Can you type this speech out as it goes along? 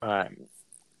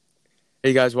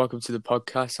Hey guys, welcome to the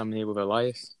podcast. I'm here with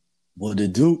Elias. What to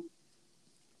do?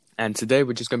 And today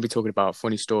we're just going to be talking about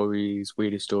funny stories,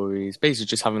 weird stories, basically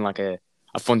just having like a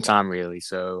fun time really.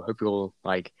 So hope you all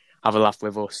like have a laugh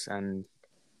with us. And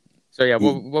so yeah,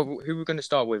 who we're going to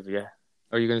start with? Yeah,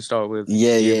 are you going to start with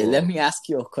you? Let Or me ask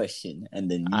you a question, and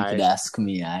then you could I ask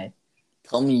me.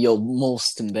 Tell me your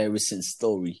most embarrassing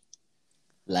story,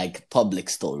 like public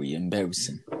story,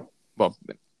 embarrassing. well,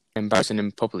 embarrassing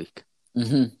in public.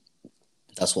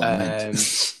 That's what I meant.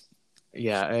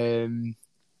 Yeah,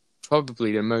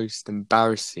 probably the most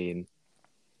embarrassing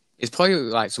is probably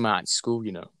like something at school.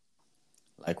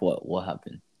 Like what? What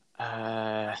happened?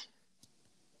 I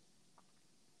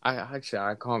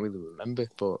can't really remember,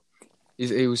 but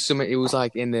it was something. It was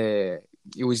like it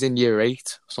was in year 8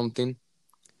 or something.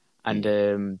 And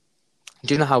do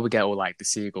you know how we get all like the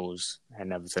seagulls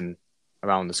and everything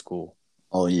around the school?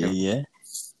 Oh yeah.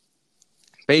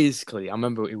 Basically, I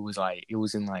remember it was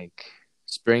in like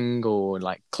spring or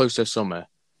like close to summer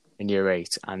in year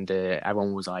 8, and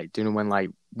everyone was like, do you know when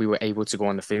like we were able to go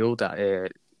on the field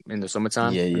in the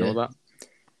summertime and all Yeah. that?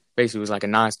 Basically, it was like a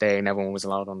nice day and everyone was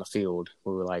allowed on the field.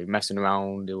 We were like messing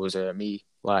around. It was me,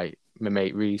 like my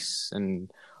mate Reese,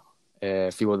 and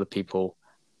a few other people.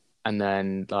 And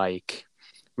then like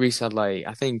Reese had like,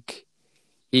 I think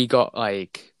he got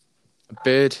like a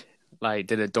bird, like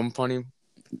did a dump on him,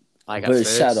 A like at bird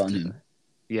shot on first. him.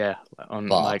 Yeah,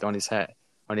 Wow. on his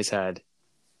head.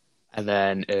 And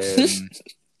then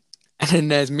and then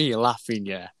there's me laughing,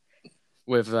 yeah,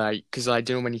 with like, because like,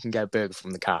 do you know when you can get a burger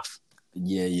from the calf?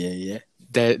 Yeah.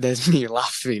 There's me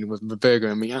laughing with my burger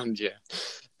in my hand, yeah.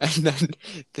 And then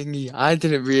thingy, I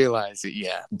didn't realize it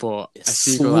yet, but It a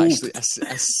seagull actually,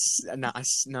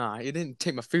 swooped. nah, it didn't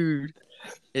take my food.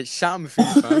 It shot my food,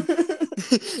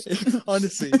 fam.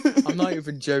 Honestly, I'm not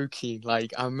even joking.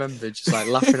 Like, I remember just like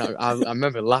laughing at, I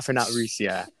remember laughing at Reese,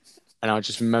 yeah. And I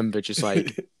just remember just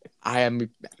like, I had my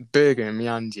burger in my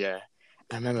hand, yeah.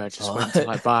 I remember I just went to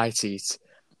like bite it.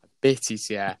 Bit it,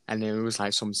 yeah, and then it was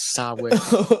like some sour,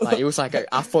 like it was like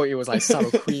I thought it was like sour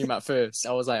cream at first.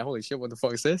 I was like, holy shit, what the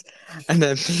fuck is this? And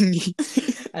then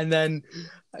and then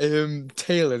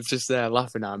Taylor's just there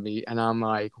laughing at me, and I'm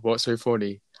like, what's so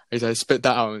funny? He's like, spit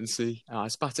that out and see. And I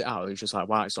spat it out. He's just like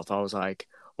white stuff. I was like,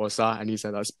 what's that? And he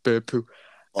said, that's bird poo.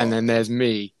 And then Oh.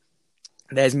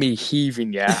 there's me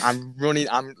heaving, yeah. I'm running.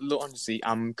 Honestly,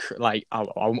 like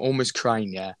I'm almost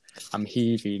crying, yeah. I'm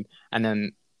heaving, and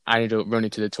then I ended up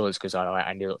running to the toilets because I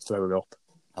ended up throwing up.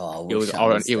 Oh, I It was wish I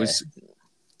was it there. was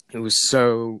it was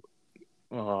so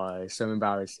it's so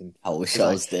embarrassing. I wish It's I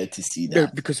like was there to see no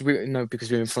that. because we were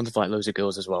in front of like loads of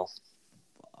girls as well.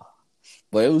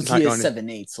 But it was Like year on it, 7,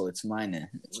 8, so it's minor.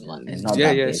 It's minor. It's not yeah,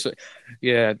 that yeah, big. so,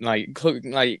 yeah. Like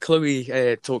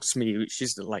Chloe talks to me.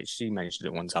 She's like she mentioned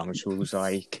it one time, and she was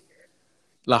like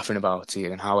laughing about it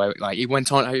and how like it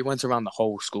went around the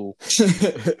whole school.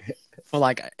 For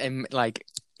like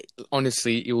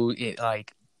honestly,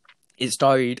 it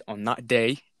started on that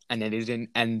day and then it didn't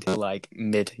end till like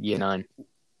mid year 9.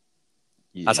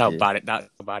 That's how Yeah.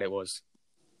 bad it was.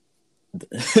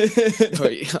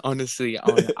 But honestly,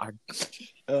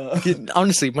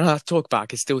 honestly, when I talk back, I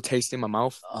can still taste it in my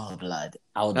mouth. Oh, blood.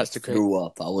 I would have That's the crazy. threw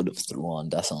up. I would have threw on.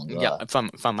 That sounds Yeah, bad.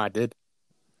 if I did.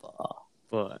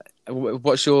 But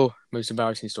what's your most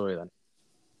embarrassing story then?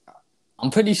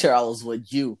 I'm pretty sure I was with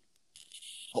you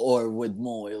or with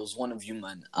Mo. It was one of you,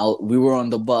 man. We were on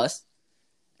the bus,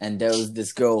 and there was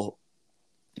this girl.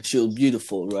 She was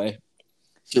beautiful, right?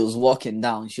 She was walking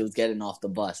down. She was getting off the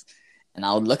bus. And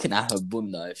I was looking at her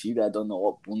bunda. If you guys don't know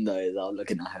what bunda is, I was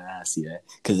looking at her ass, yeah.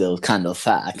 Because it was kind of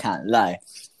fat, I can't lie.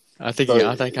 I think I know.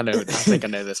 I think I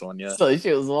know this one. Yeah. So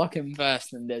she was walking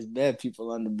past, and there's bare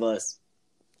people on the bus.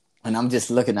 And I'm just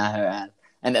looking at her ass.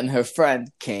 And then her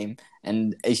friend came,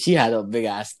 and she had a big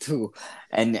ass too.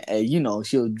 And,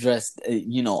 she was dressed,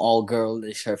 all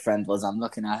girlish. Her friend was. I'm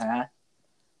looking at her ass.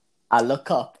 I look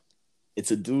up.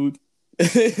 It's a dude.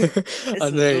 It's I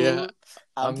a know. dude. Yeah.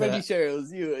 I'm pretty there. sure it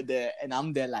was you there. And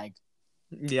I'm there like,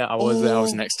 Yeah, I was there. I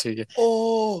was next to you.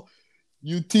 oh,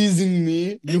 you teasing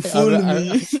me? You I, fooling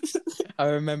me? I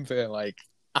remember, like,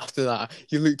 after that,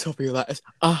 you looked up and you were like,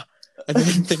 ah. And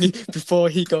then before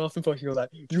he got off the bus, you were like,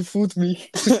 you fooled me.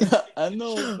 I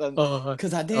know. Oh,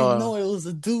 Because I didn't know it was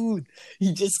a dude.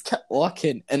 He just kept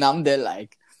walking. And I'm there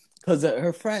like, because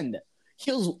her friend,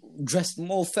 he was dressed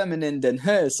more feminine than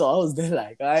her. So I was there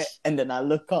like, all right. And then I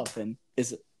look up and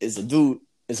it's a dude.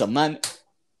 It's a man.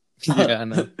 yeah, I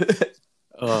know.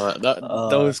 Oh,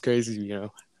 that was crazy, you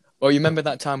know. Well, you remember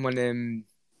that time when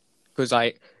because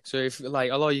so if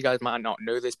like a lot of you guys might not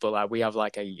know this, but like we have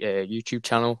like a YouTube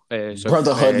channel.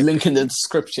 Brotherhood, link in the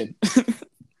description.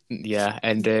 Yeah,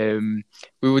 and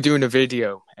we were doing a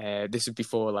video. This is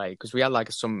before like because we had like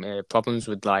some problems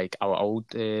with like our old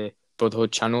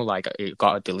Brotherhood channel, like it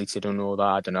got deleted and all that.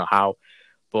 I don't know how,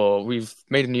 but we've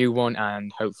made a new one,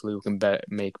 and hopefully we can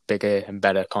make bigger and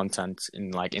better content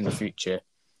in the future.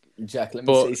 Jack, let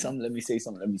me But say something. Let me say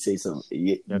something. Let me say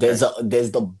something. okay.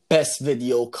 There's the best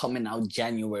video coming out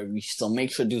January, so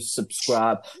make sure to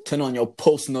subscribe, turn on your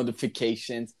post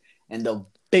notifications, and the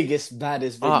biggest,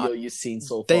 baddest video you've seen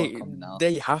so far coming out.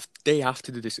 They have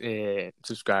to do this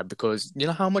subscribe because you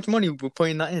know how much money we're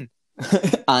putting that in.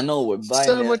 I know we're buying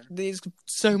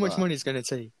so much money is going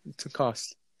to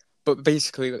cost. But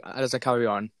basically, as I carry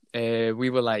on, we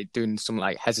were like doing some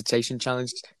like hesitation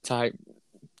challenge type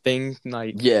thing,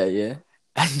 like yeah,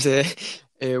 and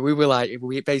we were like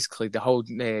basically the whole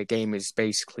game is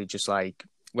basically just like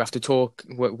we have to talk,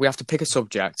 we have to pick a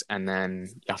subject, and then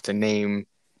you have to name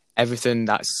everything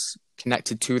that's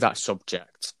connected to that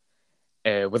subject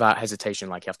without hesitation.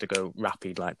 Like you have to go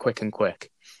rapid, like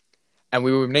quick. And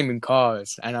we were naming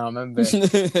cars, and I remember.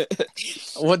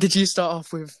 What did you start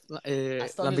off with? I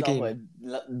started off with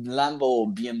Lambo or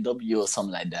BMW or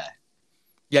something like that.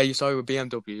 Yeah, you started with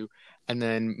BMW, and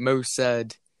then Mo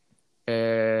said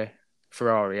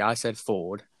Ferrari. I said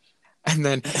Ford, and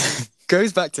then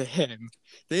goes back to him.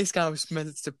 This guy was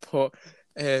meant to put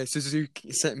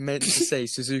Suzuki. Meant to say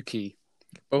Suzuki.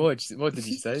 But what did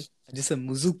he say? I just said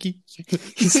Muzuki.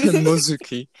 He said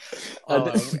Muzuki.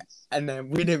 And then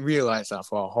we didn't realize that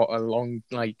for a long,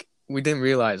 like, we didn't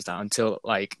realize that until,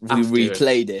 like, we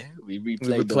replayed it. We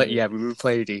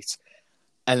replayed it.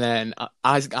 And then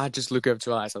I just look up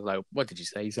to Elias. I was like, what did you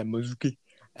say? He said Muzuki.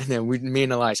 And then me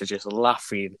and Elias are just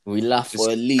laughing. We laughed for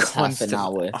at least half an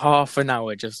hour. Half an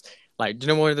hour, just, like, do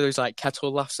you know one of those, like,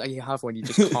 kettle laughs that you have when you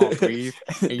just can't breathe?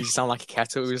 And you sound like a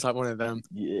kettle? It was like one of them.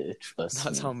 Yeah, trust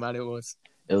That's how bad it was.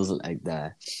 It was like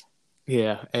that.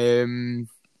 Yeah.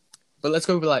 But let's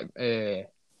go with like,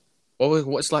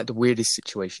 what's like the weirdest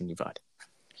situation you've had?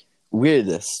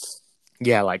 Weirdest?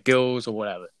 Yeah, like girls or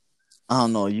whatever. I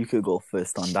don't know. You could go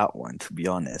first on that one, to be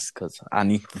honest, because I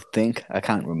need to think. I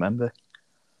can't remember.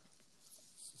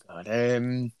 God,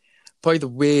 probably the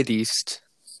weirdest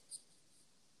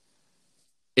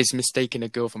is mistaking a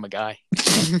girl from a guy,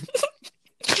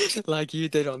 like you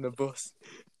did on the bus.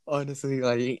 Honestly,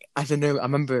 like I don't know. I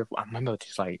remember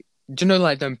just like, do you know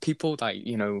like them people like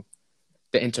you know.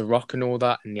 They're into rock and all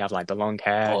that, and you have like the long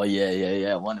hair. Oh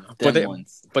yeah, one of them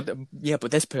ones. But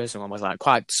this person was like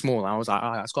quite small. And I was like,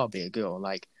 oh, that's got to be a girl,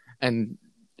 like, and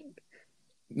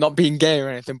not being gay or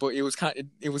anything, but it was kind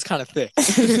of thick.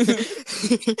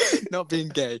 Not being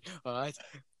gay, all right.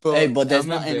 But there's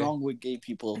nothing wrong with gay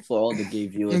people. For all the gay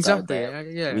viewers out there,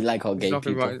 yeah, we like our gay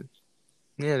people. Wrong.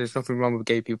 Yeah, there's nothing wrong with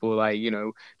gay people. Like you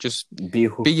know, just be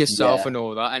yourself and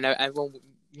all that, and everyone.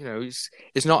 You know,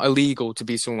 it's not illegal to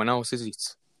be someone else, is it?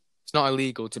 It's not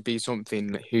illegal to be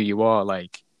something who you are.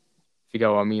 Like, if you get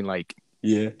what I mean, like,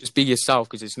 yeah, just be yourself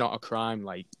because it's not a crime.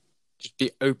 Like, just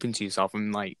be open to yourself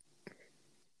and like,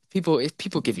 if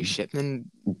people give you shit,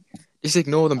 then just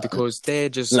ignore them because they're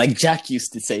just like Jack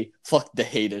used to say, "Fuck the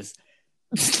haters."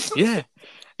 Yeah,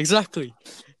 exactly.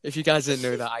 If you guys didn't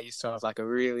know that, I used to have like a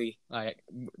really like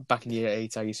back in year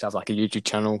 8, I used to have like a YouTube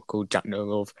channel called Jack No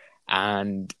Love.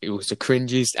 And it was the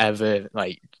cringiest ever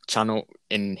like channel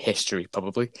in history,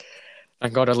 probably.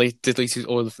 Thank God I deleted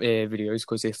all the videos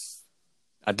because if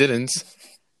I didn't,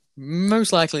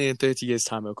 most likely in 30 years'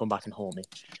 time it'll come back and haunt me.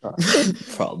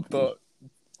 Probably.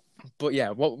 But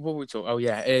yeah, what were we talking? Oh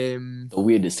yeah, the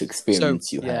weirdest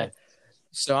experience you had.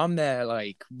 So I'm there,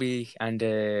 like we and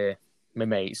my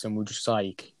mates, and we're just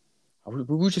like we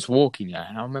were just walking, yeah.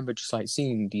 And I remember just like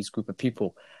seeing these group of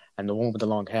people, and the one with the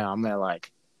long hair. I'm there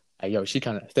like. Hey, yo, she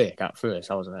kind of thick at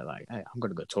first. I was like, hey, I'm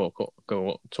gonna go talk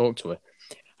to her.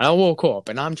 And I walk up,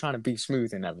 and I'm trying to be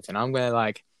smooth and everything. I'm going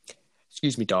like,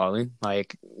 excuse me, darling,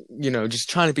 like, you know, just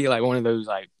trying to be like one of those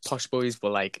like posh boys,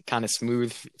 but like kind of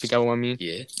smooth. If you get what I mean?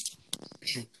 Yeah.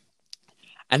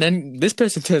 And then this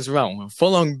person turns around with a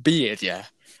full-on beard. Yeah,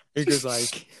 he goes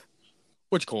like,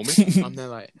 "What'd you call me?" I'm there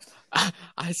like,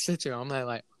 I said to him, I'm there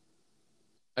like,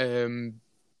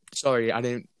 sorry,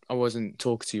 I wasn't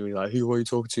talking to you. Like, who were you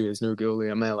talking to? There's no girl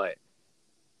here. I'm there like,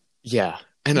 yeah.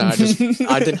 And I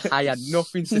had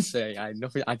nothing to say. I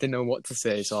didn't know what to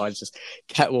say. So I just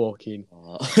kept walking.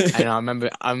 And I remember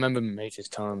my mate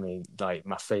just telling me, like,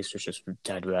 my face was just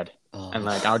dead red. And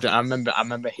like, I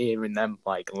remember hearing them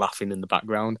like laughing in the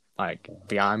background, like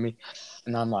behind me.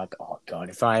 And I'm like, oh God,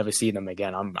 if I ever see them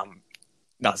again,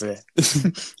 that's it.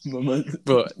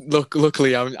 But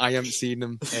luckily I haven't seen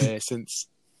them since.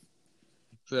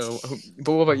 So,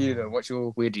 but what about you though? What's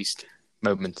your weirdest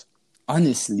moment?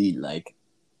 honestly, like,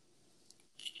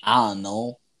 I don't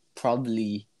know.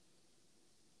 Probably.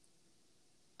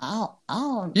 I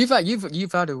don't. You've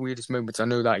had the weirdest moments. I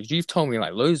know that you've told me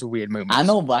like loads of weird I moments.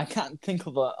 know, but I can't think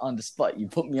of it on the spot. You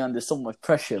put me under so much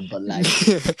pressure, but like,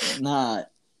 nah.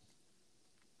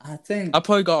 I think. I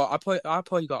probably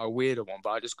got a weirder one, but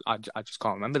I just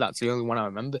can't remember. That's the only one I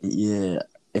remember. Yeah.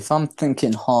 If I'm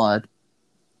thinking hard,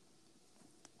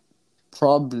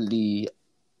 probably.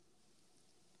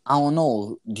 I don't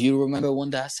know. Do you remember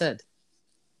one that I said?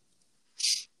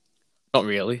 Not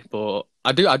really, but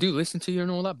I do listen to you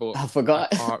and all that. But I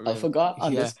forgot. can't I really, forgot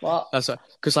on the spot. that's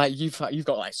because like you've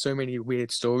got like so many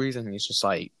weird stories, and it's just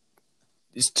like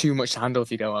it's too much to handle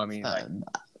if you know what I mean. Like,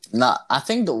 Nah, I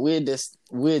think the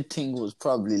weird thing was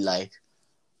probably like,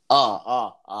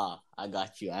 I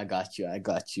got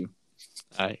you.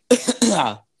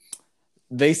 I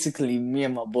Basically, me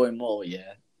and my boy Mo,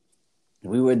 yeah,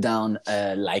 we were down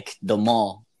like the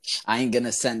mall. I ain't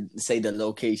gonna say the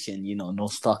location, no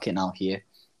stalking out here,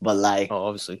 but like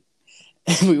obviously.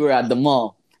 we were at the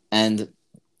mall and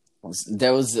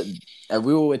there was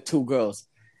we were with two girls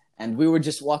and we were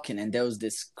just walking and there was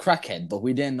this crackhead, but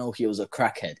we didn't know he was a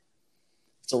crackhead.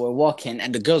 So we're walking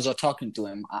and the girls are talking to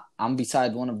him. I'm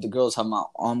beside one of the girls, have my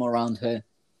arm around her,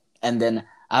 and then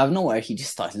out of nowhere he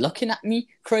just started looking at me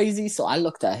crazy. So I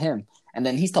looked at him and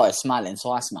then he started smiling,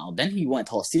 so I smiled. Then he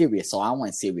went all serious, so I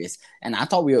went serious, and I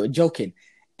thought we were joking.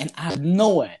 And out of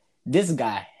nowhere, this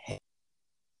guy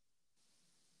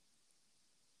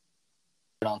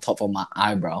on top of my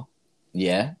eyebrow,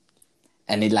 yeah,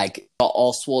 and it like got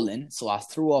all swollen. So I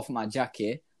threw off my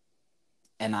jacket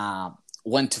and I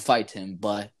went to fight him,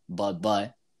 but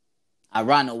I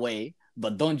ran away.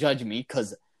 But don't judge me,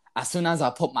 because as soon as I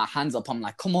put my hands up, I'm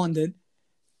like, come on, dude.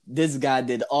 This guy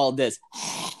did all this.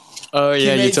 Oh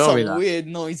yeah, you told me that. He made some weird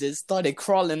noises, started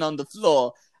crawling on the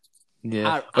floor.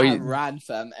 Yeah, I ran,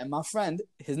 fam, and my friend,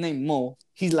 his name Mo,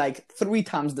 he's like 3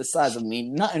 times the size of me.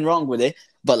 Nothing wrong with it,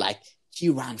 but like he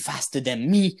ran faster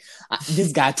than me.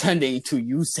 This guy turned into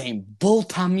Usain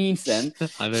Bolt. I mean, fam,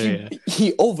 I know.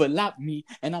 He overlapped me,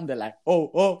 and I'm there like,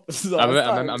 oh. So I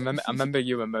remember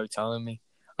you and Mo telling me.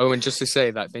 Oh, and just to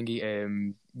say that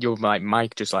thingy, your like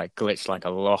mic just like glitched like a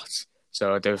lot.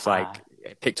 So there was like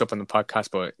it picked up on the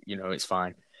podcast, but it's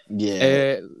fine.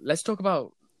 Yeah. Let's talk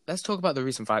about the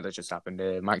recent fight that just happened.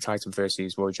 Mike Tyson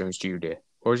versus Roy Jones Jr.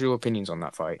 What was your opinions on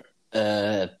that fight?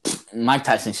 Mike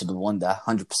Tyson should have won that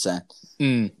 100%.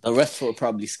 The refs were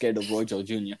probably scared of Roy Jones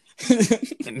Jr.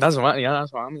 That's what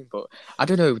I mean. But I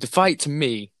don't know. The fight to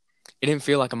me, it didn't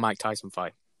feel like a Mike Tyson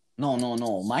fight.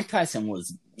 No. Mike Tyson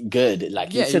was good.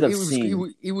 Like you should have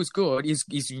seen. He was good.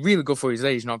 He's really good for his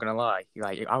age. Not gonna lie.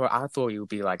 Like I thought he would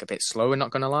be like a bit slower. Not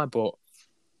gonna lie, but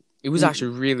it was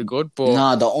actually really good.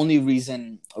 But the only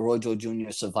reason Roy Jones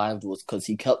Jr. survived was because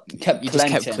he kept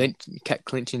clenching. Kept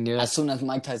clinching. Yeah. As soon as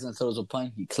Mike Tyson throws a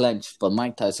punch, he clenched. But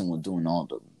Mike Tyson was doing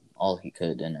all he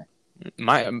could in it.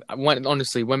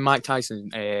 Honestly, when Mike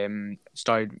Tyson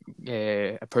started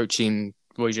approaching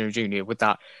Roy Jones Jr. with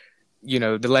that,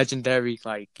 the legendary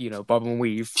bob and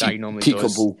weave that he normally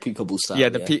does, peekaboo style. Yeah,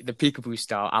 the peekaboo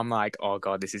style. I'm like, oh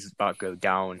god, this is about to go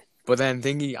down. But then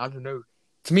thingy, I don't know.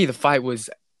 To me, the fight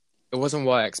wasn't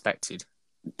what I expected.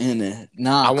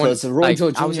 Because Roy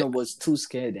Jones Jr. was too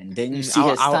scared, and then you see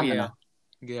his stamina.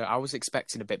 Yeah, I was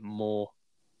expecting a bit more,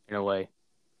 in a way.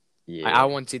 Yeah, I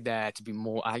wanted there to be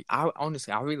more. I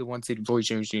honestly, I really wanted Roy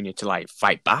Jones Jr. to like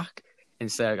fight back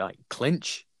instead of like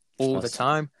clinch all the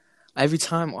time. Every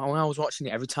time when I was watching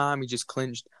it, every time he just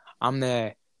clinched, I'm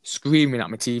there screaming at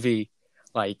my TV,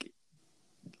 like,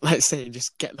 let's say,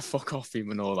 just get the fuck off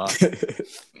him and all that.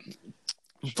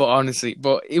 But honestly,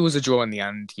 it was a draw in the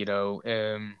end.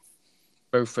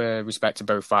 Both respect to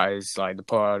both fighters. Like they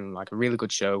put on like a really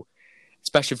good show,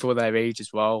 especially for their age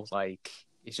as well. Like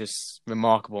it's just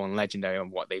remarkable and legendary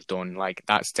on what they've done. Like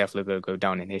that's definitely going to go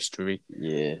down in history.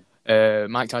 Yeah.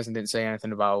 Mike Tyson didn't say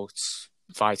anything about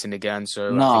fighting again.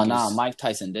 So Mike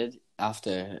Tyson did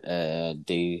after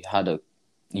they had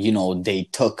they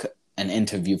took an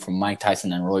interview from Mike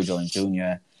Tyson and Roy Jones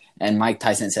Jr. And Mike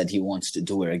Tyson said he wants to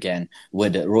do it again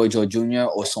with Roy Jones Jr.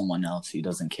 or someone else. He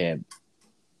doesn't care.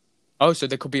 Oh, so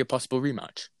there could be a possible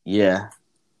rematch. Yeah.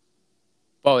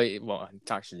 Well,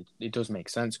 actually, it does make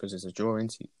sense because it's a draw,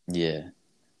 isn't it? Yeah.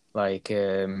 Like,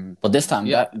 but this time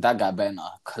that guy better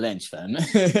not clinch, fam.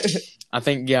 I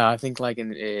think like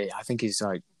I think his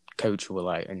like coach will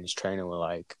like and his trainer will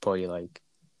like probably like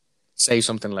say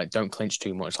something like don't clinch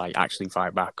too much, like actually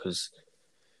fight back because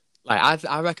like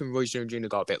I reckon Roy Jones Jr.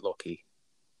 got a bit lucky.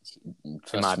 In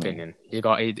my opinion, he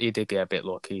did get a bit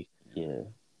lucky. Yeah.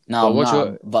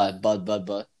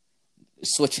 But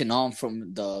switching on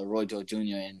from the Roy Jones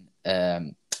Jr.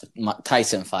 and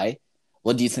Tyson fight,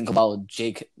 what do you think about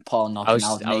Jake Paul knocking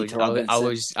out Nate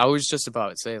Robinson? I was just about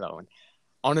to say that one.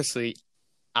 Honestly,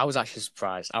 I was actually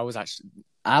surprised. I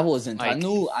wasn't. Like,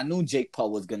 I knew Jake Paul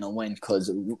was gonna win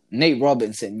because Nate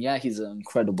Robinson, yeah, he's an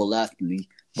incredible athlete,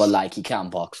 but like he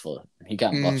can't box for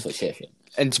shit.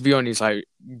 and to be honest, like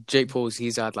Jake Paul's,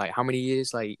 he's had like how many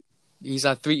years? Like he's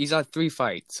had three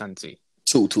fights, hasn't he?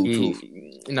 Two.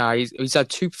 Nah, he's had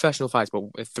 2 professional fights,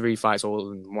 but with 3 fights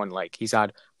all in one. Like he's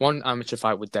had 1 amateur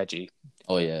fight with Deji.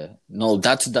 Oh yeah, no,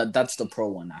 that's the pro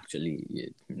one actually. Yeah.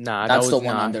 Nah, that's the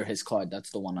one under his card.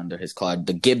 That's the one under his card.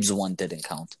 The Gibbs one didn't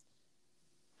count.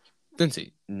 Didn't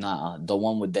he? Nah, the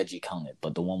one with Deji counted,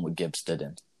 but the one with Gibbs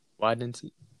didn't. Why didn't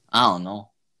he? I don't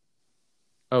know.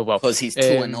 Oh well, because he's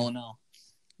 2-0 now.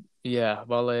 Yeah,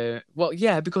 well,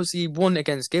 yeah, because he won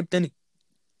against Gibb, didn't he?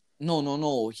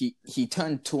 No. He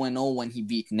turned 2-0 when he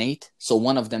beat Nate. So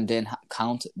one of them didn't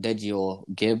count, Deji or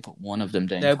Gibb. One of them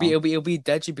didn't count. It'll be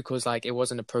Deji because like it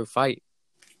wasn't a pro fight.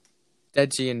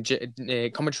 Deji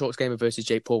and Common Shorts Gamer versus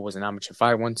Jake Paul was an amateur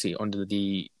fight, wasn't he? Under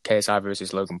the KSI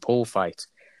versus Logan Paul fight,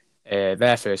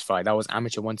 their first fight, that was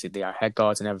amateur, wasn't it? They had head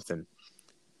guards and everything.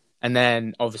 And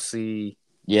then obviously,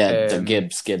 the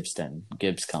Gibbs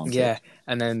counted. Yeah,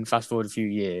 and then fast forward a few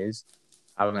years,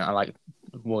 I like.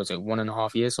 What was it,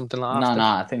 1.5 years, something like that? No,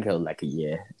 I think it was like a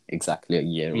year. Exactly a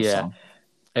year or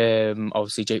so.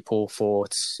 Obviously, Jake Paul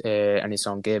fought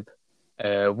Anisan Gibb.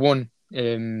 Won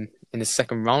in the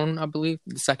second round, I believe.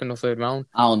 The second or third round.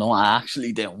 I don't know. I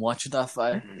actually didn't watch that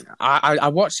fight. I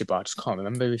watched it, but I just can't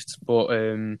remember it. But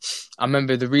I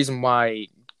remember the reason why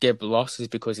Gibb lost is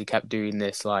because he kept doing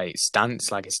this like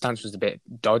stance. Like his stance was a bit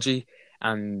dodgy.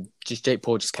 And just Jake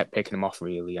Paul just kept picking him off,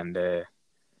 really. And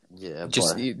Gibb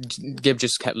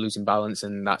just kept losing balance,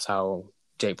 and that's how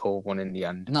Jake Paul won in the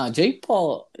end. No, Jake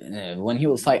Paul, when he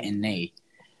was fighting Nate,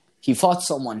 he fought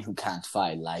someone who can't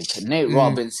fight. Like Nate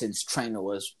Robinson's trainer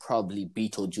was probably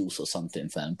Beetlejuice or something,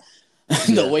 fam.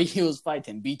 The way he was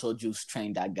fighting, Beetlejuice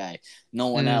trained that guy. No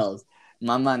one else.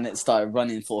 My man started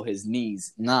running for his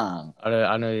knees. Nah,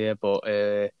 I know, yeah, but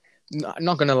I'm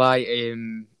not gonna lie.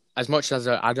 As much as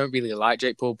I don't really like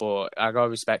Jake Paul, but I gotta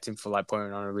respect him for like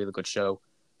putting on a really good show.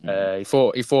 He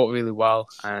fought really well,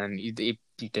 and he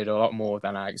did a lot more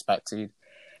than I expected.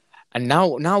 And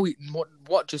now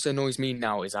what just annoys me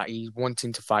now is that he's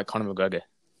wanting to fight Conor McGregor.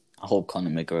 I hope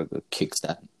Conor McGregor kicks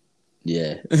that.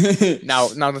 Yeah.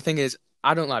 Now the thing is,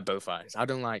 I don't like both fights. I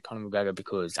don't like Conor McGregor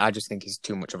because I just think he's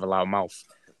too much of a loud mouth.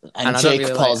 And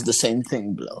Jake Paul's the same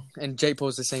thing, bro. And Jake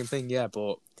Paul's the same thing, yeah.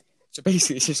 But so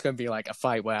basically, it's just going to be like a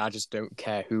fight where I just don't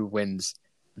care who wins.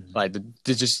 Like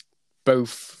they're just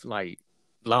both like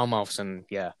loudmouths, and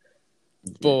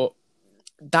but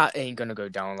that ain't gonna go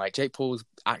down. Like Jake Paul's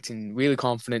acting really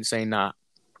confident, saying that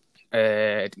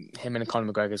him and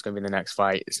Conor McGregor is gonna be the next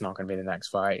fight. It's not gonna be the next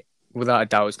fight. Without a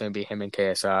doubt, it's gonna be him and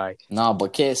KSI. No,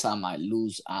 but KSI might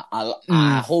lose.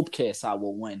 I hope KSI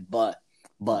will win, but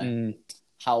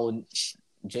how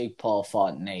Jake Paul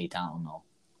fought Nate, I don't know.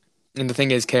 And the thing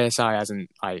is, KSI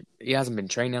hasn't been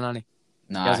training, has he?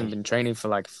 Nah, he hasn't been training for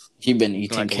like. He been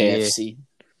eating like KFC.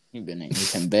 He been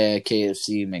eating Bear,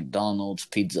 KFC, McDonald's,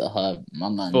 Pizza Hut. My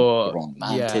man,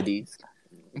 titties.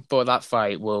 But that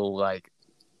fight will like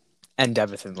end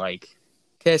everything. Like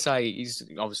KSI, he's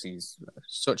obviously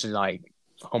such a like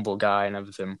humble guy and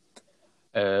everything.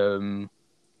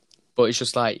 But it's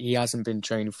just like he hasn't been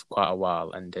training for quite a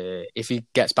while, and if he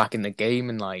gets back in the game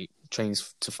and like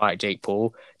trains to fight Jake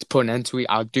Paul to put an end to it,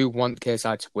 I do want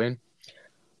KSI to win.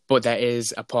 But there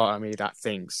is a part of me that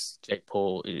thinks Jake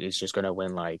Paul is just going to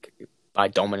win, like, by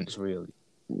dominance, really.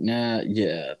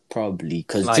 Yeah, probably.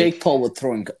 Because like, Jake Paul was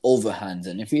throwing overhands,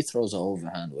 and if he throws an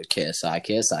overhand with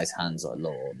KSI's hands are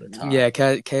low all the time. Yeah,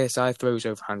 KSI throws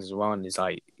overhands as well, and he's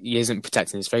like, he isn't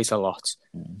protecting his face a lot.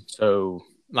 So,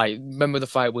 like, remember the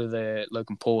fight with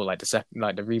Logan Paul, like the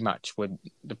rematch with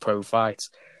the pro fight?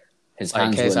 His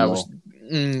hands were low.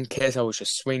 KSI was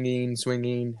just swinging,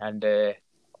 and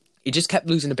he just kept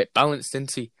losing a bit balance,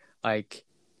 didn't he? Like,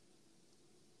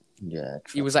 yeah,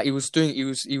 he was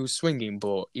swinging,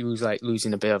 but he was like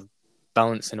losing a bit of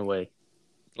balance in a way.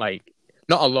 Like,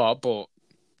 not a lot, but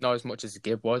not as much as the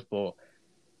Gibb was. But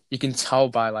you can tell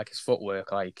by like his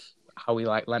footwork, like how he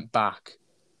like leant back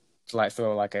to like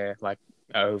throw like an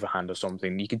overhand or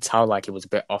something. You could tell like it was a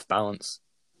bit off balance.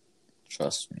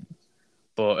 Trust me.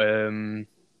 But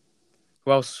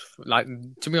who else? Like,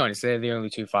 to be honest, they're the only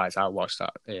 2 fights I watched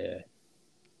that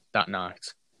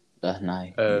night. That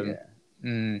night,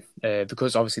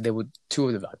 because obviously they were 2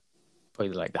 of the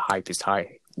probably like the hypest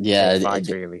high. Yeah, fights,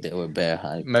 really. They were bare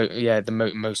hype.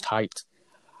 The most hyped.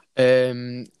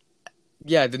 Um,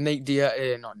 yeah, the Nate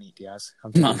Diaz, not Nate Diaz.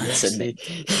 I'm No, thinking that's a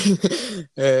UFC.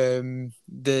 name.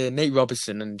 The Nate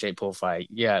Robinson and Jake Paul fight.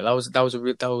 Yeah, that was.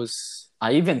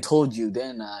 I even told you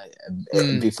then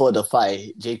Mm, before the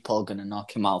fight, Jake Paul gonna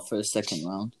knock him out first, second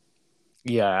round.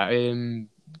 yeah.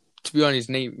 To be honest,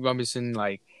 Nate Robinson,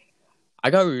 like, I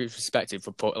got respected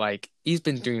for like he's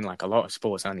been doing like a lot of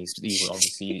sports, and he's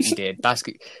obviously he did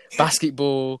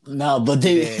basketball. No, but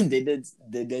He they did.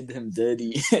 they did him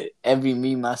dirty. Every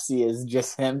meme I see is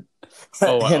just him him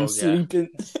Oh yeah. sleeping.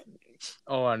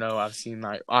 Oh, I know. I've seen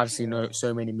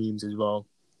so many memes as well.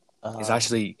 It's Uh,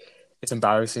 actually it's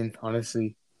embarrassing,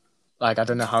 honestly. Like I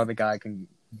don't know how the guy can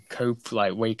cope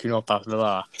like waking up after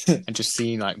that and just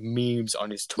seeing like memes on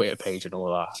his Twitter page and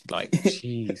all that. Like,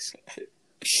 jeez.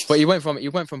 But he went from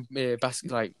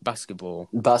basketball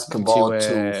Basketball to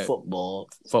to football.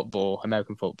 football,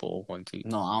 American football, one two.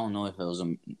 No, I don't know if it was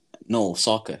no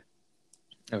soccer,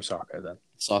 No soccer then,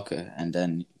 and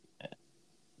then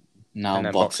now and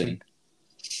then boxing. boxing.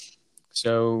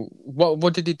 So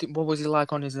what did he do, what was he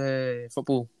like on his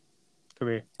football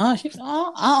career? I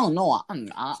don't know.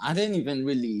 I didn't even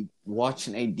really watch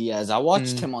Nate Diaz. I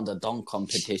watched him on the dunk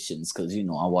competitions because I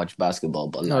watch basketball,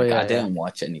 but Oh I yeah, didn't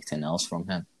watch anything else from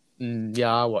him.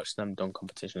 yeah. I watched them dunk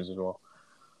competitions as well.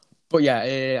 But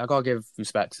yeah, I gotta give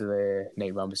respect to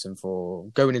Nate Robinson for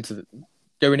going into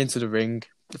the ring,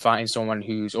 fighting someone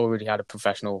who's already had a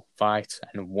professional fight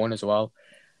and won as well,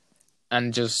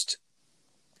 and just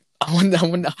I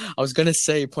was gonna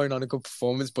say putting on a good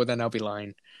performance, but then I'll be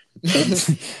lying.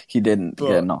 He didn't get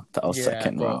But knocked out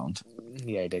second round.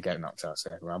 yeah, he did get knocked out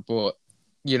second round. But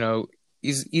you know,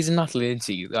 he's an athlete.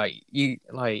 You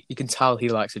can tell he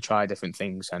likes to try different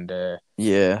things, and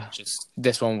Yeah. just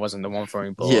this one wasn't the one for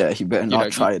him. But Yeah, he better you know,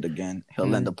 not try it again.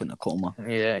 He'll end up in a coma.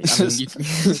 yeah, I mean,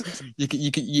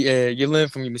 you learn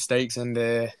from your mistakes, and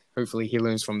hopefully he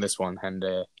learns from this one. And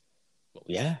well,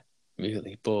 yeah,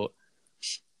 really. But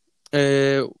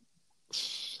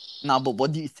Nah, but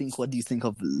what do you think? What do you think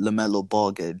of LaMelo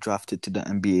Ball get drafted to the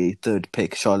NBA third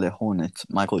pick, Charlotte Hornets,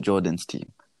 Michael Jordan's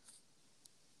team?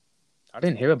 I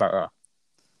didn't hear about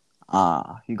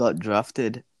that. He got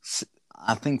drafted,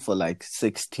 I think, for like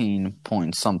 16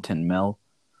 point something mil.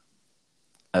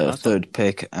 Third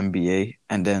pick NBA,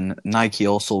 and then Nike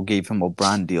also gave him a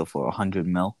brand deal for 100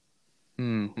 mil.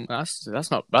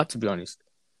 That's not bad, to be honest.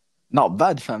 Not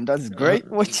bad, fam. That's great.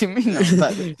 What do you mean not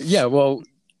bad? Yeah, well,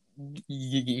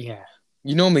 yeah.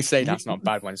 You normally say that's not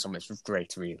bad when something's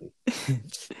great, really.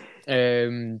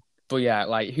 But yeah,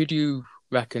 like, who do you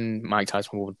reckon Mike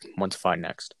Tyson would want to fight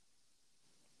next?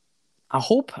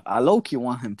 I low-key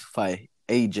want him to fight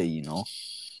AJ,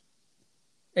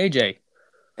 AJ.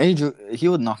 AJ, he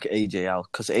would knock AJ out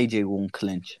because AJ won't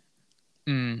clinch.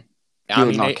 I mean,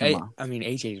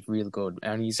 AJ is really good,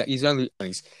 and he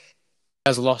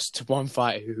has lost to one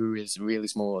fighter who is really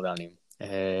smaller than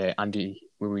him, Andy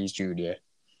Ruiz Jr.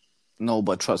 No,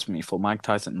 but trust me, for Mike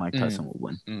Tyson will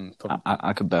win.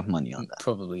 I could bet money on that.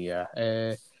 Probably,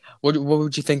 yeah. What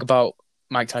would you think about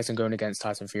Mike Tyson going against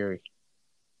Tyson Fury?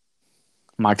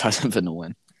 Mike Tyson gonna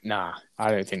win. Nah,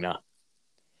 I don't think that.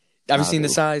 Have you seen the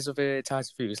size of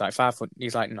Tyson Fury? He's like 5 foot.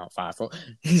 He's like not 5 foot.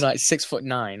 He's like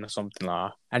 6'9" or something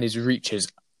like that, and his reach is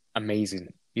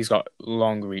amazing. He's got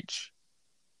long reach.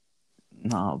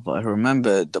 No, but I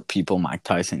remember the people Mike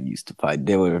Tyson used to fight.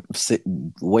 They were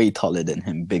way taller than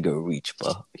him, bigger reach,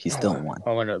 but he still won.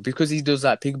 Oh no, because he does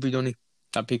that peekaboo, don't he?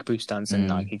 That peekaboo stance, and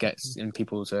like he gets in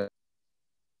people's on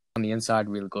the inside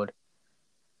really good.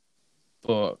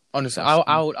 But honestly,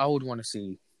 I would want to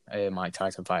see Mike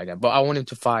Tyson fight again, but I want him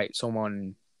to fight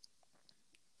someone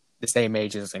the same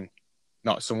age as him,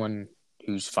 not someone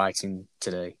who's fighting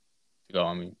today. You know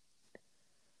what I mean?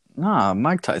 Nah,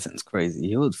 Mike Tyson's crazy.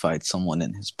 He would fight someone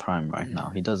in his prime right now.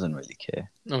 He doesn't really care.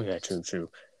 Oh yeah, true.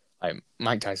 Like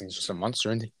Mike Tyson's just a monster,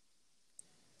 isn't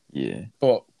he? Yeah.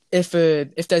 But if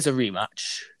there's a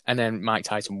rematch and then Mike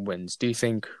Tyson wins, do you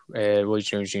think Roy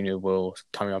Jones Jr. will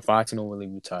carry on fighting or will he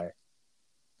retire?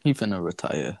 He's gonna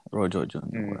retire. Roy Jones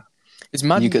Jr. It's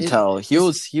mad. You could tell he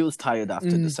was tired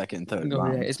after the second, third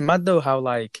round. Yeah. It's mad though how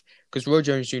because Roy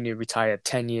Jones Jr. retired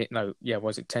 10 years. No, yeah,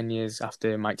 was it 10 years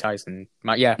after Mike Tyson?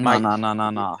 No.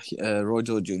 Roy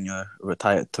Jones Jr.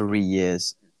 retired 3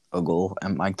 years ago,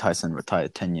 and Mike Tyson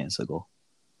retired 10 years ago.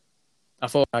 I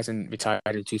thought Tyson retired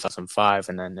in 2005,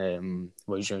 and then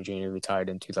Roy Jones Jr. retired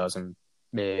in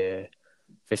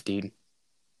 2015.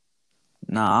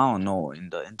 Nah, I don't know. In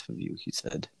the interview, he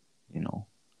said,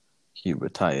 he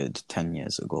retired 10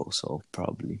 years ago, so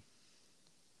probably.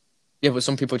 Yeah, but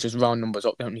some people just round numbers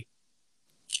up, don't they?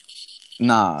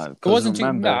 Nah, It because wasn't too.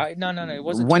 remember, No. It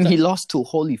wasn't. when he lost to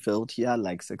Holyfield, he had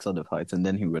like 6 other fights, and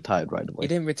then he retired right He away.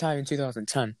 didn't retire in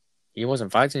 2010. He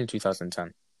wasn't fighting in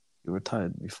 2010. He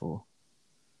retired before.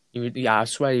 I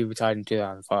swear he retired in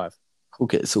 2005. Who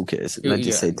cares? Let's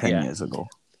just say 10 Yeah. years ago.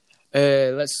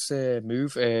 Let's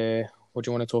move. What do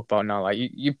you want to talk about now? Like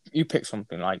you pick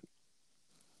something. Like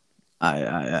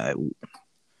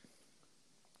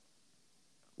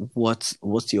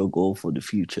What's your goal for the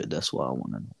future? That's what I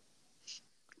want to know.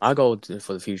 my goal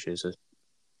for the future is,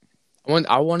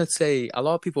 I want to say, a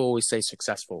lot of people always say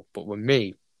successful, but with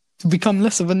me, To become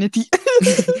less of an idiot.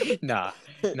 nah.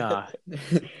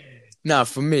 Nah,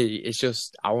 for me, it's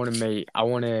just I want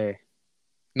to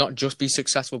not just be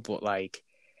successful, but like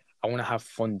I want to have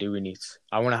fun doing it.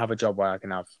 I want to have a job where I can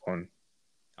have fun.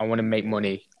 I want to make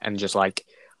money and just like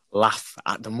laugh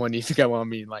at the money, if you get what I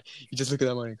mean. Like you just look at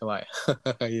that money and go like,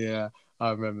 yeah, I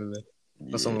remember this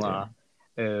or something like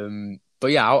that.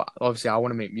 But yeah, obviously I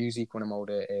want to make music when I'm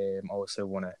older. I also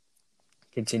want to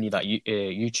continue that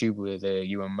YouTube with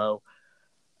you and Mo,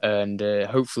 and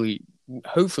hopefully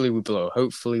we blow.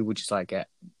 Hopefully we just like get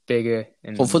bigger.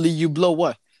 And Hopefully you blow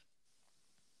what?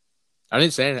 I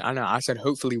didn't say it. I know. I said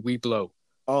hopefully we blow.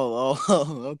 Oh,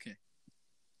 okay.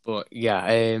 But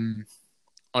yeah,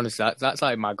 honestly, that's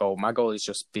like my goal. My goal is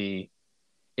just be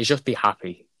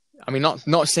happy. I mean,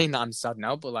 not saying that I'm sad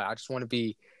now, but like I just want to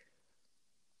be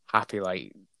happy.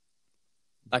 Like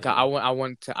I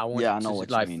want to. Yeah, I know what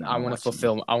like you mean. I want to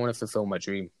fulfill my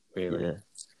dream, really. Yeah.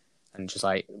 And just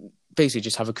like basically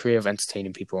just have a career of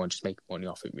entertaining people and just make money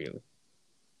off it, really.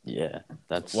 Yeah,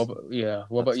 that's. What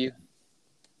about you?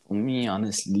 For me,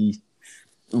 honestly,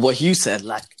 what you said,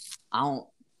 like I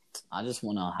just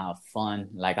want to have fun.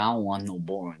 Like I don't want no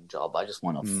boring job. I just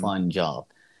want a fun job,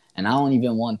 and I don't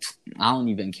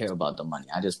even care about the money.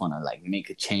 I just want to like make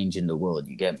a change in the world.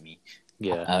 You get me?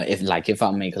 Yeah. If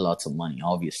I make lots of money,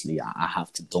 obviously I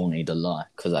have to donate a lot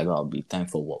because I gotta be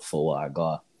thankful for what I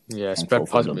got. Yeah, spread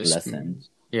blessings.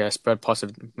 Yeah, spread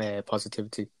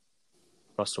positivity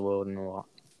across the world and all that.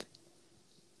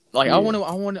 Like yeah.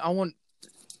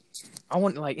 I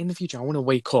want like in the future I want to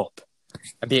wake up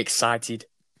and be excited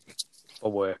for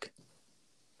work.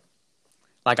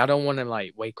 Like I don't want to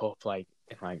like wake up like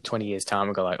in like 20 years time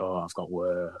and go like, oh, I've got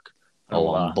work.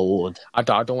 I'm bored. I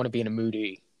don't want to be in a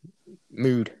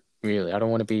mood, really. I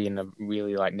don't want to be in a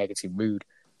really like negative mood.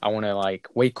 I want to like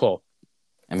wake up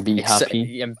and be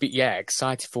happy and be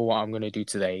excited for what I'm going to do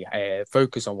today.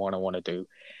 Focus on what I want to do,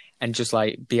 and just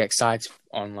like be excited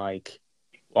on like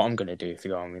what I'm going to do. If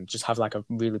you know what I mean, just have like a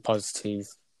really positive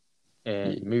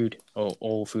mood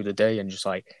all through the day, and just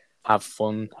like have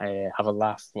fun, have a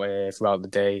laugh throughout the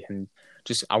day, and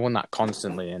just I want that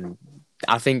constantly. And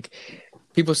I think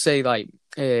people say like.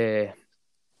 I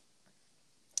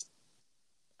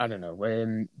don't know,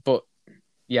 but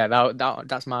yeah,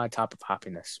 that's my type of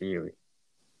happiness, really.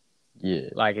 Yeah,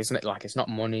 like it's not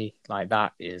money. Like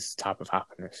that is type of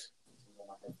happiness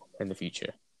in the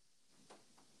future.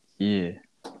 Yeah,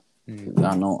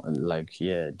 I know. Like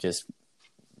just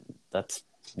that's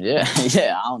yeah.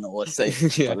 I don't know what to say,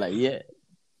 but like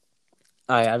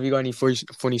Alright, have you got any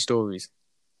funny stories?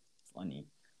 Funny,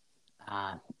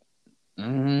 I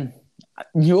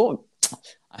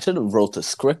should have wrote a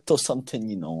script or something, I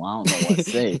don't know what to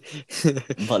say.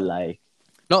 But like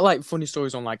not like funny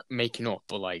stories on like making up,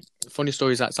 but like funny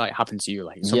stories that's like happened to you,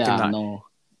 like something that no.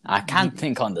 I can't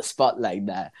think on the spot like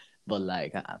that. But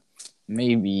like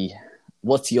maybe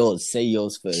what's yours? Say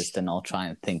yours first and I'll try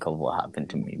and think of what happened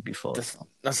to me before.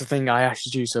 That's the thing I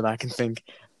asked you so that I can think.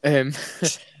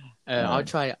 I'll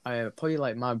try probably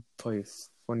like my funny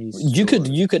story.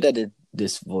 You could edit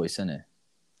this voice, innit?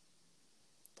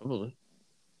 Probably.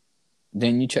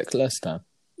 Then you checked last time.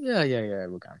 Yeah,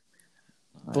 we can.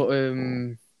 But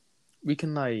we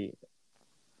can like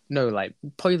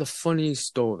probably the funniest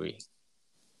story.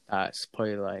 That's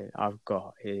probably like I've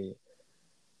got here.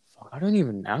 Fuck, I don't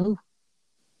even know.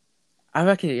 I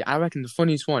reckon the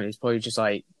funniest one is probably just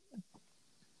like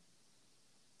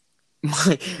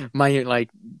my like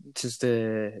just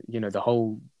the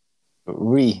whole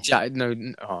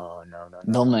no.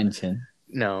 Don't mention.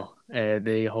 No,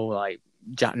 the whole like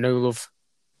Jack No Love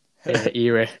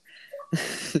era.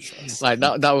 Like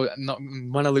that was not,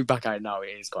 when I look back at it now, it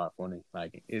is quite funny.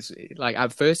 Like it's like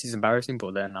at first it's embarrassing,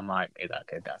 but then I'm like,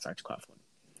 that's actually quite funny.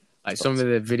 Like some of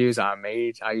the videos that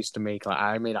I used to make, like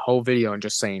I made a whole video on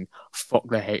just saying "fuck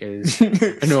the haters"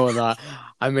 and all that.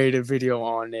 I made a video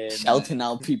on shouting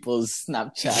out people's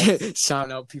Snapchats,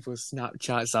 shouting out people's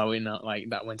Snapchats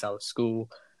that went out of school.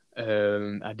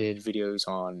 I did videos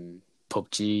on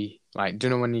PUBG. Like, do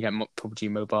you know when you get PUBG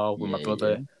Mobile with my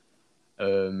brother?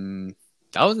 Yeah.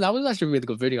 That was actually a really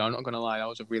good video. I'm not gonna lie, that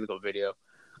was a really good video.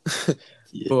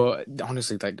 Yeah. But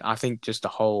honestly, like I think just the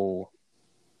whole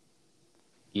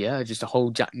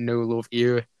Jack No Love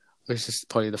era was just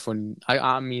probably the fun.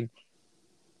 I mean,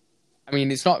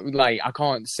 it's not like I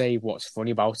can't say what's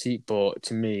funny about it, but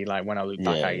to me, like when I look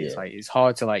back at it, it's like it's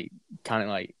hard to like kind of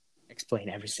like explain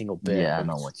every single bit. Yeah, I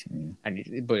know what you mean.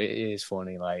 But it is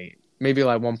funny. Like maybe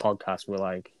like one podcast will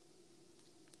like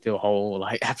do a whole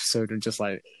like episode of just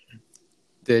like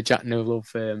the Jack No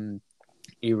Love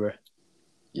era.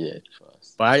 Yeah,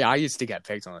 trust. But I used to get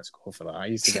picked on at school for that. I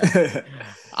used to get.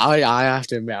 I have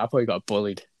to admit, I probably got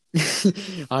bullied.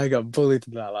 I got bullied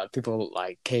for that. Like people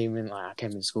like came in, like I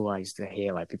came in school. I used to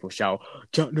hear like people shout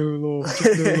Jack No Love,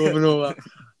 and all that.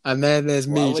 And then there's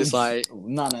me just like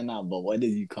no. But why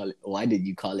did you call it? Why did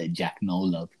you call it Jack No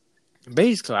Love?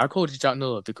 Basically, I called it Jack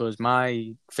No Love because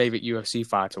my favorite UFC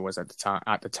fighter was at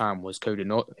the time was Cody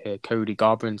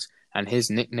Garbrandt, and his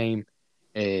nickname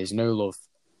is No Love.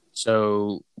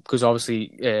 So, because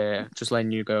obviously, just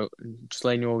letting you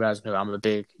all guys know, I'm a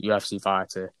big UFC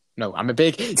fighter. No, I'm a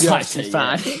big UFC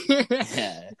fan.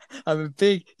 Yeah. I'm a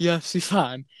big UFC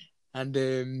fan,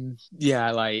 and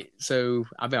like so.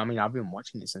 I've been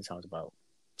watching it since I was about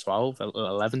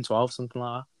 11, 12, something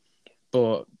like that.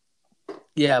 But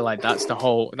yeah, like that's the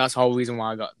whole reason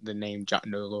why I got the name Jack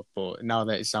No Love. But now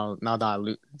that I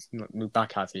look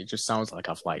back at it, it just sounds like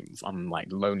I'm like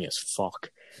lonely as fuck.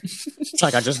 It's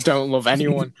like I just don't love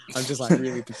anyone. I'm just like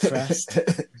really depressed.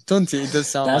 Don't it? It does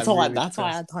sound that's like why. really That's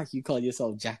depressed. why I thought you called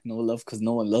yourself Jack No Love because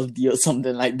no one loved you or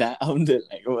something like that. I'm just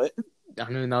like, what? I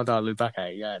know now that I look back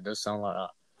at it, yeah, it does sound like that.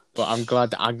 But I'm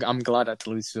glad I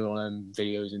deleted all them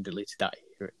videos and deleted that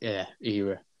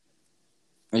era.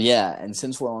 Yeah, and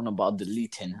since we're on about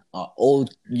deleting, our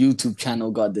old YouTube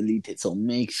channel got deleted, so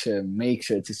make sure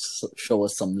to show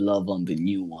us some love on the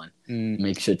new one.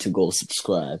 Make sure to go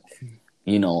subscribe.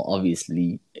 You know,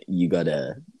 obviously, you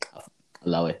gotta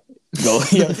allow it. Go.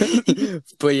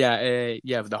 But yeah,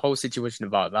 the whole situation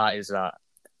about that is that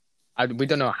we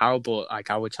don't know how, but like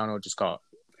our channel just got.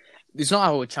 It's not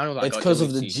our channel that it's got because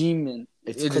of the deleted. Gmail.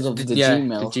 It's because of the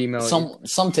Gmail. The Gmail.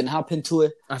 Something happened to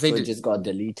it. I think so it just got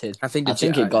deleted. I think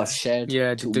it got shared.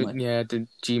 Yeah, too much. the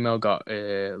Gmail got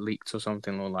leaked or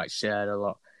something, or like shared a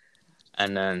lot,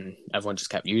 and then everyone just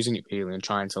kept using it really and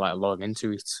trying to like log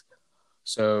into it.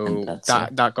 So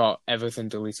that got everything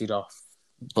deleted off.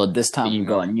 But this time we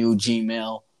got a new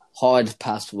Gmail, hard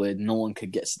password. No one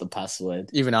could guess the password.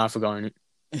 Even I've forgotten it.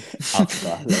 I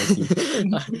forgot.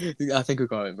 I think we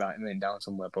got it written down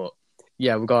somewhere, but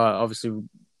yeah, we got obviously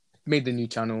made the new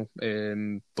channel.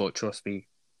 But trust me,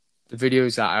 the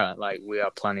videos that we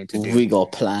are planning to do, we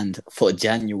got planned for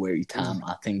January time.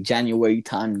 I think January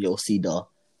time you'll see the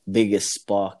biggest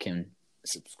spark in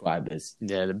subscribers.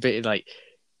 Yeah, the bit like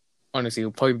honestly,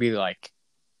 it'll probably be like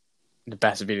the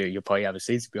best video you'll probably ever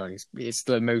see. To be honest, it's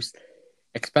the most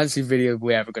expensive video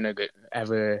we're ever gonna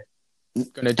do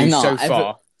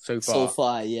so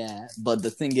far. Yeah. But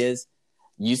the thing is,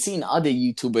 you've seen other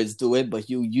YouTubers do it, but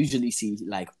you usually see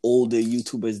like older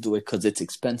YouTubers do it because it's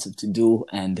expensive to do,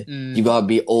 and you gotta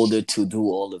be older to do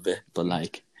all of it. But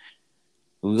like,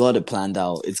 we got it planned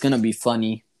out. It's gonna be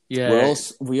funny. Yeah.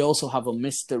 We also have a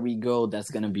mystery girl that's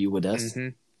gonna be with us,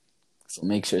 so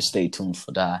make sure to stay tuned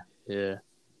for that. Yeah.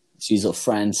 She's a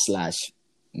friend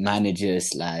 / manager /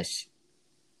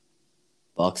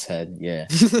 Boxhead, yeah.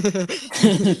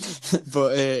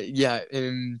 But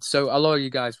so a lot of you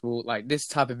guys will like this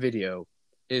type of video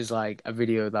is like a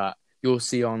video that you'll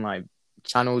see on like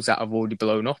channels that have already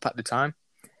blown up at the time,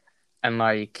 and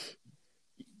like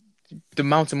the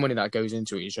amount of money that goes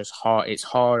into it is just hard. It's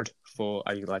hard for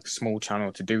a like small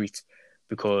channel to do it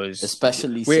because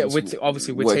especially we're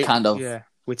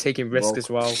taking risks as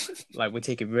well. Like we're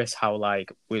taking risks how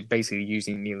like we're basically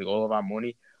using nearly all of our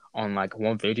money on like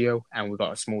one video, and we've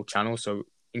got a small channel, so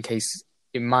in case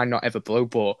it might not ever blow,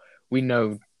 but we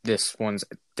know this one's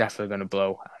definitely going to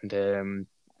blow. And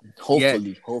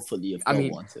hopefully if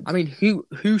I mean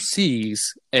who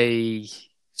sees a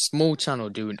small channel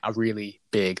doing a really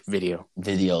big video?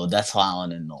 That's what I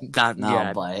want to know.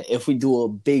 But if we do a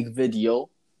big video,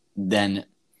 then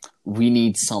we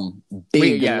need some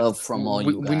big love from all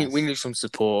you guys. We need some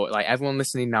support. Like everyone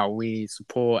listening now, we need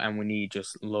support and we need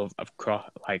just love across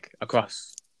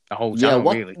the whole channel.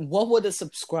 Really, what would a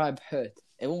subscribe hurt?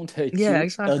 It won't hurt you. Yeah,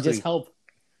 exactly. It'll just help.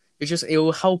 It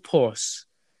will help us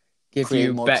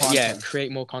create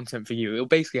more content for you. It'll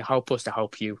basically help us to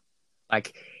help you.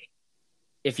 Like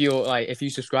if you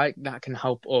subscribe, that can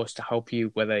help us to help you,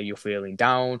 whether you're feeling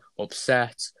down,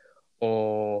 upset,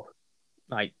 or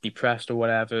like depressed or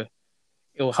whatever.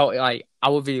 It will help. Like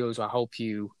our videos will help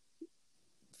you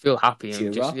feel happy Cheer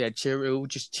and just up. cheer. It will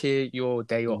just cheer your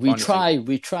day up. We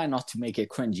honestly. try not to make it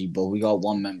cringy, but we got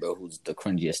one member who's the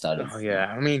cringiest out of Oh yeah,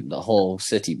 I mean, the whole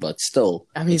city. But still,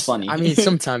 it's funny.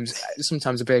 sometimes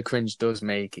a bit of cringe does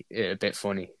make it a bit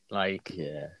funny. Like,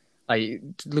 yeah. like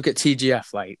look at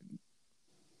TGF. Like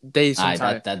they Aye,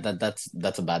 sometimes.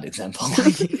 that's a bad example. no,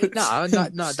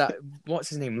 that. What's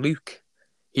his name? Luke.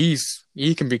 He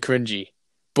can be cringy,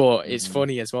 but it's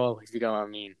funny as well. If you know what I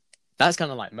mean. That's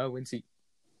kind of like Mo, isn't he?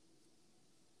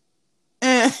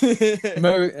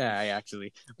 Mo,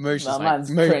 actually, Mo's just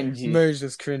cringy. Mo's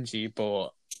just cringy,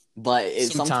 but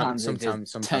sometimes it's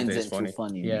into funny.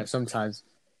 funny. Yeah, sometimes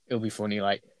it'll be funny.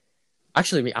 Like,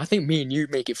 actually, I think me and you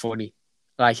make it funny.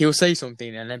 Like, he'll say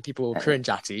something and then people will cringe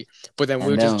at it, but then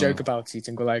we'll just joke about it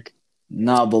and go like,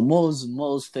 "No," but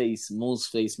Mo's face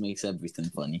makes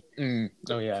everything funny.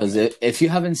 Oh yeah. Because if you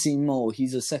haven't seen Mo,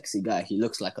 he's a sexy guy. He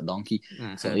looks like a donkey.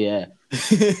 Mm-hmm. So yeah.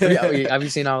 have you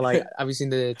seen Have you seen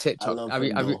the TikTok?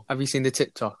 Have you seen the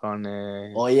TikTok on?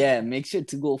 Oh yeah, make sure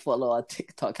to go follow our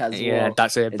TikTok as well. Yeah,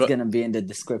 that's it. It's gonna be in the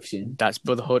description. That's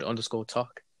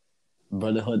Brotherhood_Talk.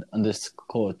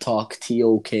 Brotherhood_Talk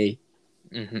TOK.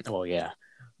 Mm-hmm. Oh yeah,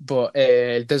 but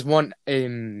there's one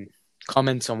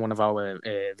comment on one of our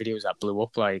videos that blew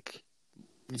up. Like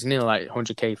it's nearly like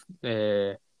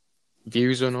 100k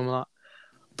views or all that.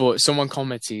 But someone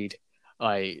commented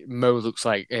like Mo looks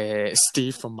like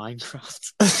Steve from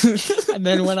Minecraft. And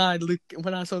then when I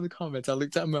saw the comments, I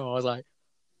looked at Mo. I was like,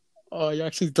 oh, he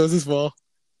actually does as well.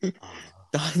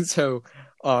 So,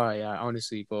 yeah,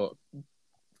 honestly, but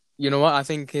you know what? I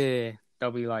think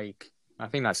they'll be like. I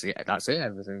think that's it. That's it.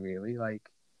 Everything really. Like,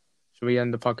 should we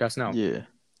end the podcast now? Yeah.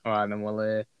 All right, then.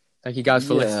 Well, thank you guys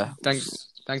for listening.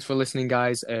 Thanks for listening,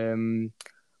 guys.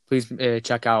 Please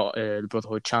check out the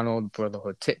Brotherhood channel, the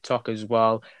Brotherhood TikTok as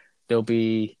well. There'll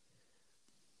be,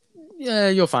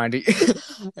 you'll find it.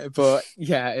 But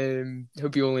yeah,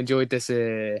 hope you all enjoyed this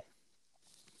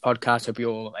podcast. Hope you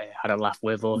all had a laugh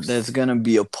with us. There's gonna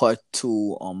be a part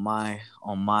 2 on my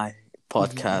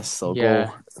podcast, so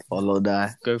go follow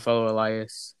that. Go follow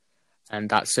Elias, and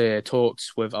that's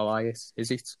Talks with Elias.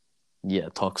 Is it? Yeah,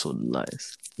 Talks with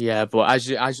Elias. Yeah, but as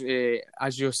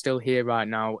you're still here right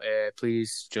now,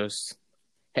 please just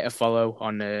hit a follow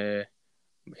on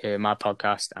my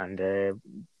podcast and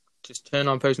just turn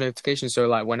on post notifications so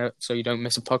you don't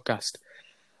miss a podcast.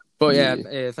 But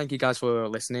thank you guys for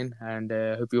listening, and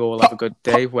hope you all have a good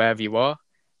day wherever you are.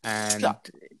 And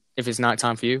if it's night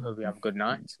time for you, hope you have a good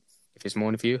night. If it's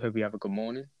morning for you, hope you have a good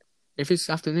morning. If it's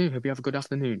afternoon, hope you have a good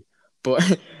afternoon. But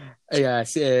thank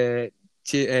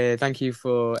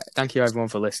you everyone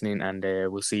for listening, and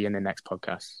we'll see you in the next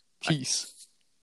podcast. Peace.